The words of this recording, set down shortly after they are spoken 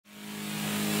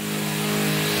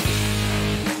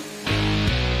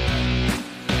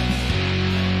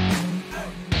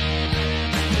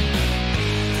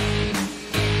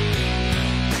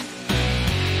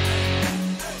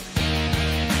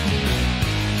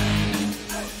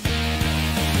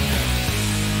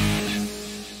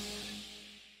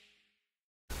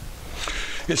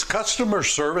Is customer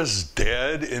service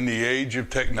dead in the age of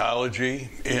technology?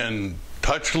 In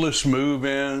touchless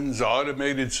move-ins,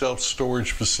 automated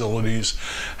self-storage facilities,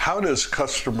 how does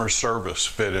customer service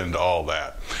fit into all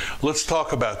that? Let's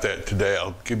talk about that today.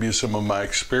 I'll give you some of my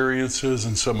experiences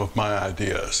and some of my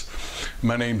ideas.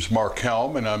 My name's Mark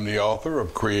Helm, and I'm the author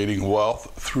of Creating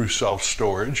Wealth Through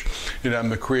Self-Storage, and I'm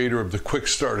the creator of the Quick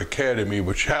Start Academy,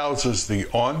 which houses the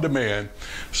on-demand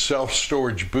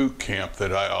self-storage boot camp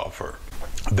that I offer.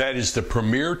 That is the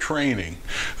premier training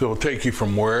that will take you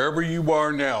from wherever you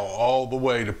are now all the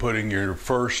way to putting your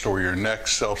first or your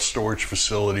next self-storage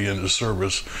facility into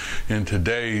service in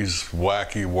today's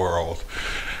wacky world.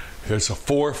 It's a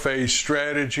 4-phase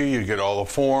strategy. You get all the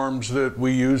forms that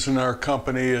we use in our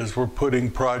company as we're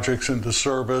putting projects into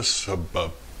service, a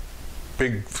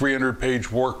big 300-page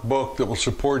workbook that will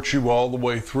support you all the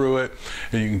way through it,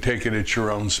 and you can take it at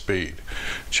your own speed.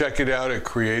 Check it out at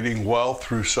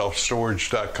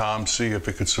creatingwealththroughselfstorage.com, see if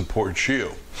it could support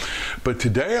you. But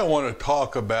today I want to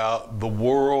talk about the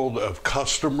world of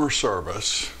customer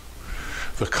service,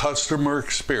 the customer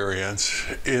experience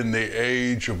in the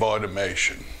age of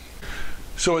automation.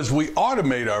 So as we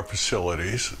automate our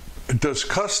facilities, does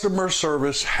customer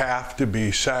service have to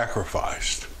be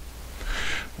sacrificed?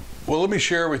 Well, let me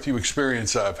share with you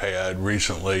experience I've had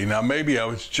recently. Now, maybe I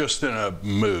was just in a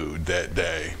mood that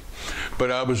day, but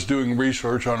I was doing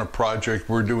research on a project.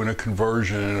 We're doing a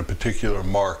conversion in a particular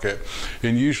market,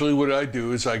 and usually what I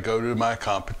do is I go to my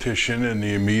competition in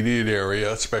the immediate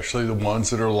area, especially the ones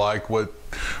that are like what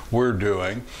we're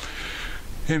doing,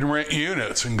 and rent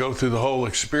units and go through the whole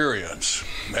experience.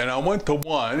 And I went to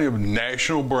one, it was a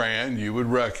national brand, you would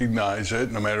recognize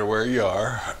it no matter where you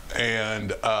are.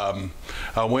 And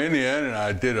I went in and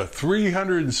I did a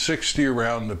 360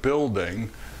 around the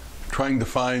building trying to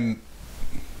find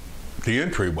the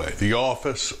entryway, the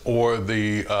office or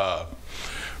the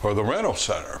rental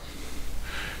center.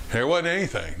 There wasn't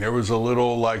anything. There was a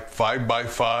little like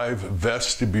 5x5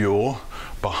 vestibule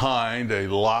behind a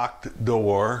locked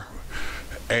door,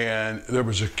 and there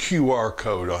was a QR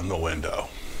code on the window.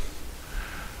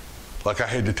 Like I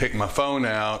had to take my phone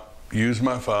out, use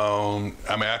my phone.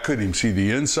 I mean, I couldn't even see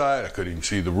the inside. I couldn't even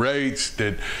see the rates.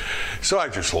 So I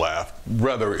just left,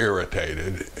 rather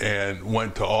irritated, and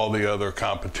went to all the other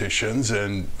competitions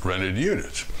and rented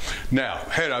units. Now,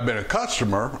 had I been a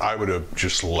customer, I would have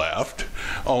just left.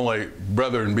 Only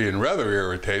rather than being rather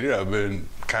irritated, I've been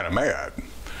kind of mad.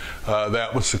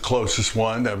 That was the closest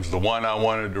one. That was the one I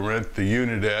wanted to rent the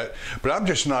unit at. But I'm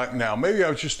just not now. Maybe I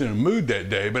was just in a mood that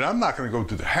day, but I'm not going to go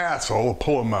through the hassle of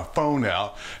pulling my phone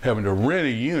out, having to rent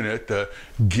a unit to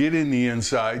get in the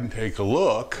inside and take a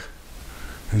look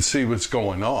and see what's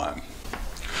going on.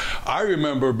 I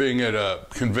remember being at a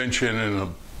convention in a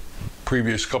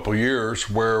previous couple years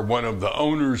where one of the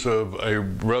owners of a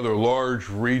rather large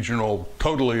regional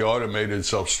totally automated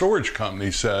self-storage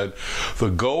company said the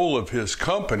goal of his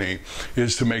company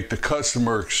is to make the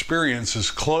customer experience as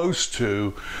close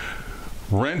to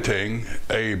renting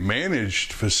a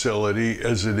managed facility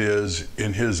as it is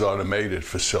in his automated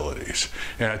facilities.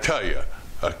 And I tell you,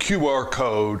 a QR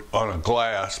code on a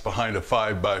glass behind a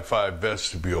 5x5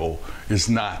 vestibule is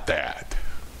not that.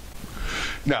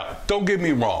 Now, don't get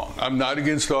me wrong, I'm not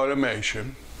against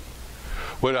automation.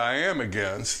 What I am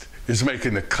against is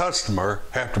making the customer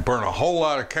have to burn a whole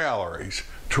lot of calories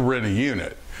to rent a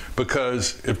unit.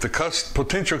 Because if the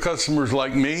potential customers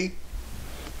like me,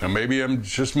 and maybe I'm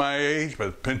just my age,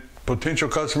 but potential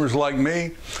customers like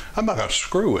me, I'm not going to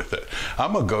screw with it.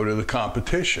 I'm going to go to the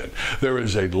competition. There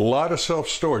is a lot of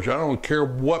self-storage. I don't care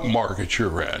what market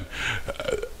you're in.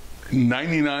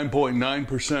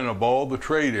 99.9% of all the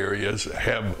trade areas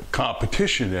have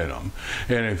competition in them.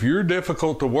 And if you're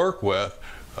difficult to work with,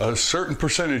 a certain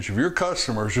percentage of your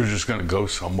customers are just going to go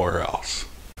somewhere else.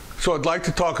 So I'd like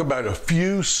to talk about a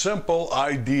few simple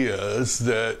ideas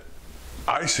that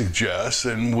I suggest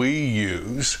and we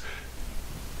use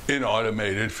in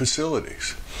automated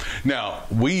facilities. Now,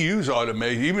 we use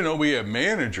automation, even though we have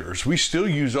managers, we still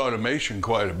use automation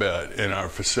quite a bit in our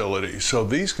facilities. So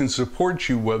these can support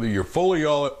you whether you're fully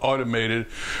automated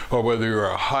or whether you're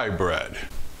a hybrid.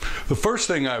 The first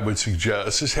thing I would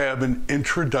suggest is have an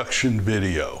introduction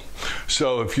video.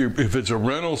 So if it's a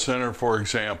rental center, for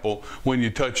example, when you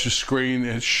touch the screen,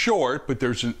 it's short, but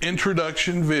there's an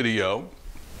introduction video.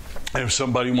 And if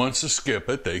somebody wants to skip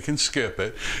it, they can skip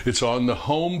it. It's on the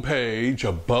home page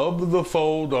above the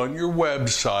fold on your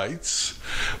websites,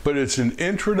 but it's an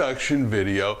introduction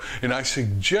video, and I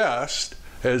suggest,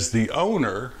 as the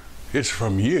owner, it's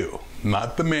from you.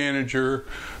 not the manager,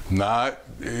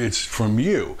 it's from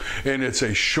you. And it's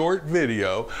a short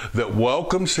video that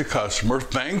welcomes the customer,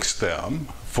 thanks them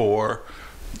for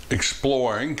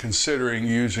exploring, considering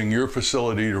using your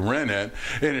facility to rent it,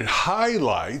 and it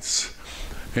highlights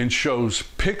and shows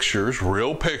pictures,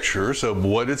 real pictures of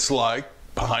what it's like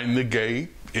behind the gate,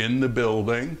 in the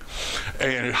building,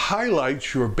 and it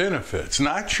highlights your benefits,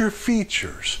 not your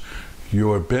features,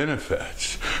 your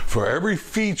benefits. For every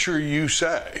feature you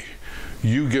say,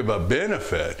 you give a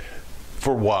benefit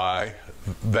for why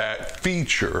that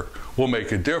feature will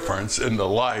make a difference in the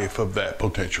life of that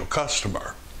potential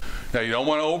customer. Now, you don't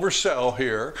want to oversell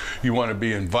here. You want to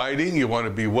be inviting, you want to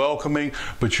be welcoming,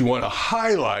 but you want to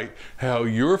highlight how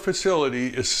your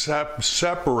facility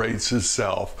separates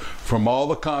itself from all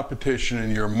the competition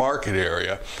in your market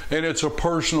area. And it's a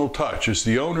personal touch. As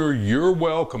the owner, you're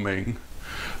welcoming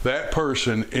that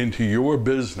person into your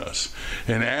business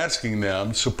and asking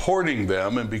them, supporting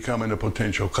them, and becoming a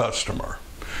potential customer.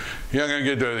 You're not going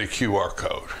to get to the QR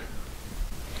code.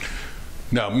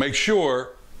 Now, make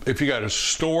sure, if you got a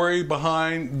story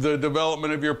behind the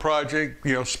development of your project,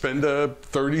 spend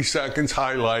 30 seconds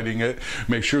highlighting it.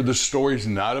 Make sure the story's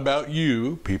not about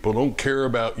you. People don't care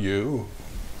about you.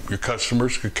 Your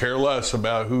customers could care less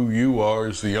about who you are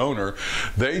as the owner.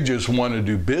 They just want to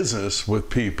do business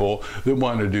with people that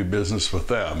want to do business with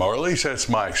them, or at least that's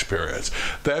my experience.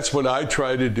 That's what I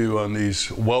try to do on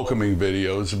these welcoming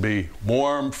videos, be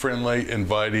warm, friendly,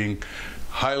 inviting,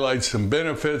 highlight some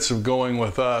benefits of going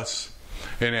with us,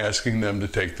 and asking them to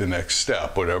take the next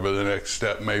step, whatever the next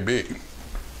step may be.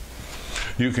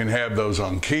 You can have those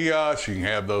on kiosks, you can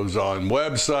have those on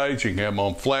websites, you can have them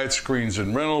on flat screens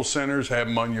in rental centers, have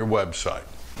them on your website.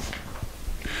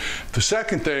 The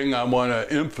second thing I want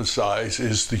to emphasize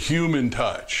is the human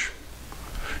touch.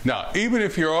 Now, even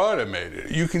if you're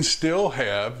automated, you can still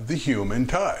have the human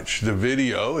touch. The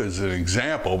video is an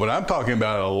example, but I'm talking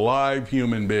about a live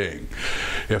human being.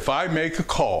 If I make a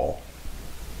call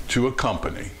to a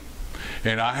company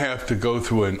and I have to go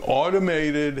through an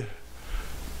automated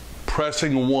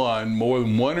pressing one more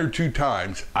than 1 or 2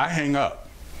 times, I hang up.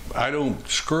 I don't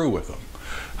screw with them.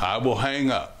 I will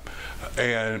hang up.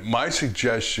 And my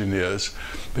suggestion is,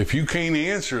 if you can't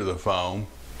answer the phone,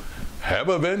 have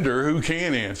a vendor who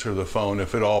can answer the phone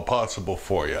if at all possible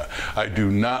for you. I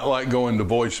do not like going to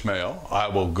voicemail. I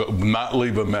will not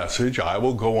leave a message. I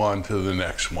will go on to the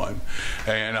next one.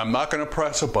 And I'm not going to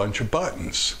press a bunch of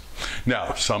buttons.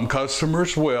 Now, some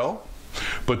customers will,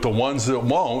 but the ones that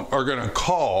won't are going to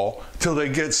call till they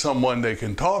get someone they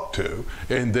can talk to,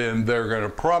 and then they're going to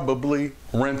probably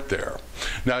rent there.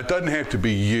 Now, it doesn't have to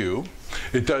be you.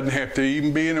 It doesn't have to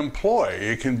even be an employee.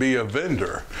 It can be a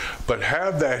vendor. But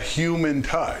have that human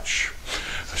touch.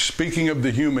 Speaking of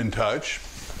the human touch,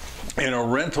 in a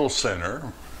rental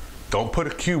center, don't put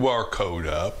a QR code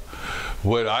up.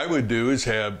 What I would do is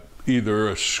have either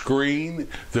a screen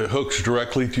that hooks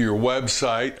directly to your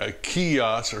website, a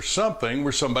kiosk, or something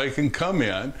where somebody can come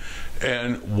in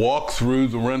and walk through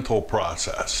the rental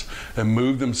process and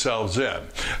move themselves in.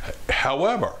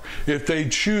 However, if they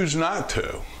choose not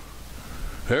to,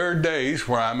 there are days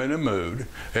where I'm in a mood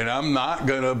and I'm not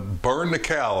going to burn the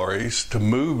calories to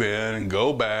move in and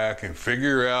go back and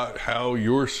figure out how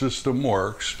your system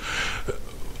works.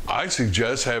 I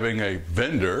suggest having a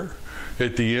vendor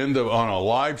at the end of, on a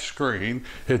live screen,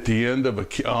 at the end of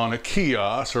on a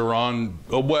kiosk or on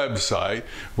a website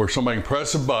where somebody can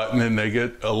press a button and they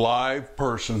get a live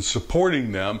person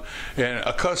supporting them, and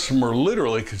a customer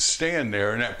literally could stand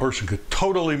there and that person could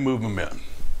totally move them in.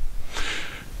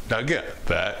 Now again,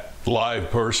 that live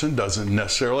person doesn't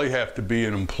necessarily have to be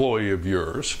an employee of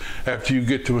yours. After you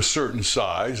get to a certain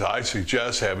size, I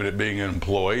suggest having it being an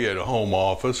employee at a home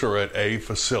office or at a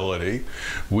facility.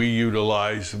 We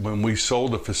utilized, when we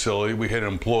sold a facility, we had an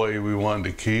employee we wanted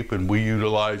to keep, and we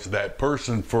utilized that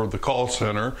person for the call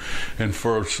center and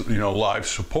for, live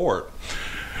support.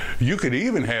 You could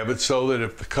even have it so that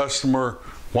if the customer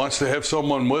wants to have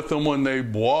someone with them when they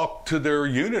walk to their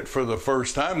unit for the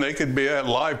first time, that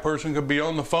live person could be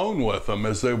on the phone with them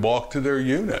as they walk to their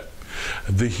unit.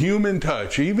 The human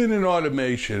touch, even in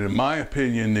automation, in my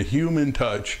opinion, the human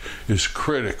touch is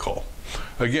critical.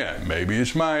 Again, maybe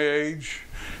it's my age.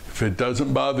 If it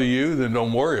doesn't bother you, then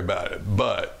don't worry about it.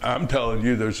 But I'm telling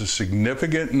you, there's a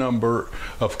significant number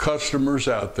of customers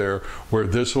out there where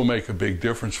this will make a big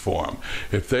difference for them.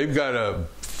 If they've got to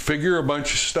figure a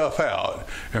bunch of stuff out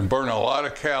and burn a lot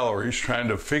of calories trying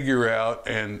to figure out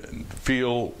and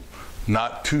feel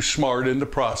not too smart in the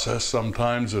process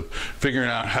sometimes of figuring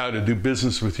out how to do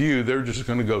business with you, they're just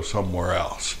going to go somewhere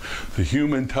else. The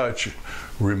human touch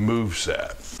removes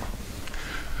that.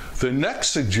 The next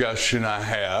suggestion I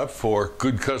have for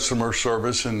good customer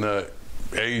service in the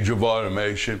age of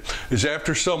automation is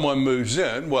after someone moves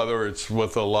in, whether it's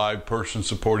with a live person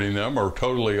supporting them or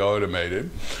totally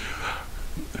automated,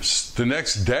 the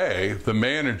next day the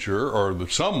manager or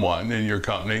someone in your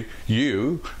company,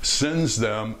 sends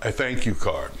them a thank you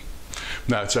card.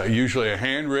 Now, it's usually a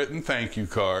handwritten thank you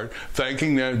card,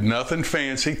 thanking them, nothing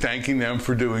fancy, thanking them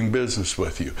for doing business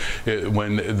with you.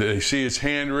 When they see it's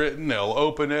handwritten, they'll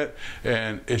open it,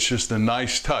 and it's just a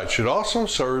nice touch. It also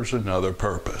serves another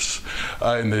purpose.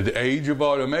 In the age of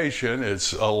automation,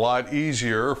 it's a lot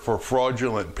easier for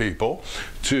fraudulent people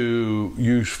to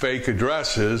use fake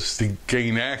addresses to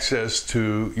gain access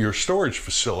to your storage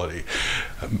facility.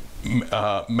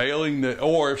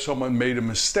 Or if someone made a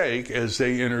mistake as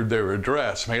they entered their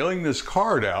address, mailing this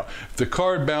card out, if the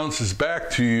card bounces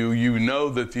back to you, you know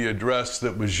that the address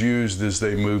that was used as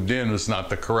they moved in was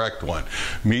not the correct one.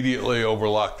 Immediately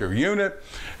overlock their unit,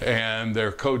 and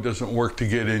their code doesn't work to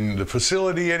get in the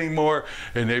facility anymore,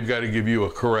 and they've got to give you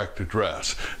a correct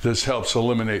address. This helps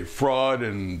eliminate fraud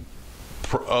and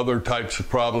other types of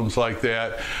problems like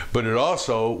that, but it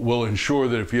also will ensure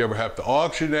that if you ever have to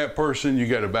auction that person, you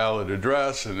get a valid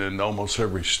address. And in almost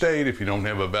every state, if you don't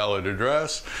have a valid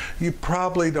address, you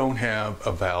probably don't have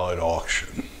a valid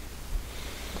auction.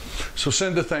 So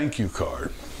send a thank you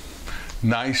card.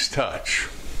 Nice touch.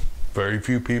 Very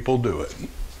few people do it.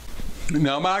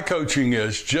 Now, my coaching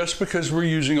is just because we're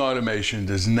using automation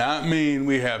does not mean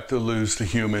we have to lose the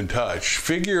human touch.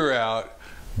 Figure out,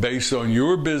 based on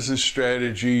your business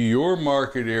strategy, your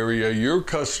market area, your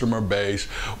customer base,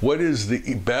 what is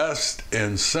the best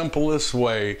and simplest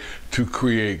way to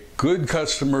create good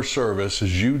customer service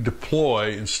as you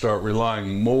deploy and start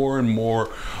relying more and more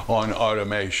on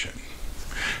automation.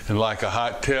 And like a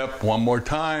hot tip, one more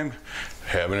time,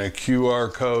 having a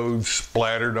QR code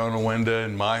splattered on a window,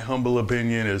 in my humble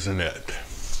opinion, isn't it.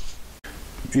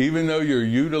 Even though you're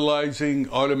utilizing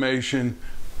automation,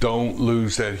 don't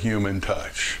lose that human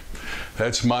touch.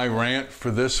 That's my rant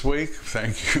for this week.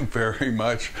 Thank you very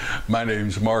much. My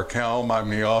name's Mark Helm. I'm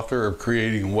the author of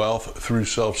Creating Wealth Through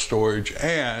Self-Storage,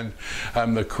 and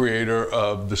I'm the creator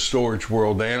of the Storage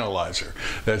World Analyzer.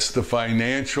 That's the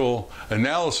financial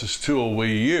analysis tool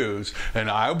we use, and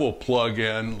I will plug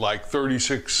in like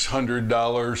 $3,600,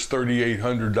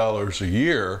 $3,800 a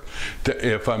year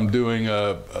if I'm doing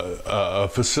a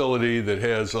facility that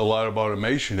has a lot of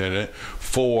automation in it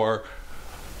for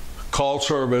call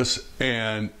service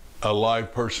and a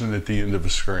live person at the end of a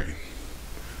screen.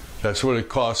 That's what it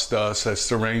costs us. That's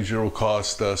the range it will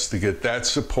cost us to get that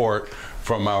support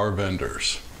from our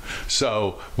vendors.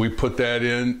 So we put that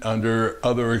in under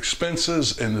other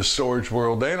expenses in the Storage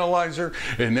World Analyzer,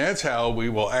 and that's how we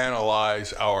will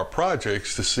analyze our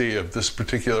projects to see if this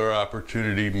particular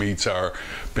opportunity meets our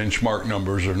benchmark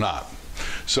numbers or not.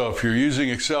 So if you're using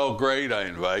Excel, great. I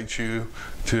invite you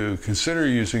to consider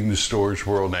using the Storage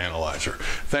World Analyzer.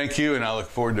 Thank you, and I look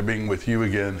forward to being with you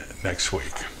again next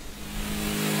week.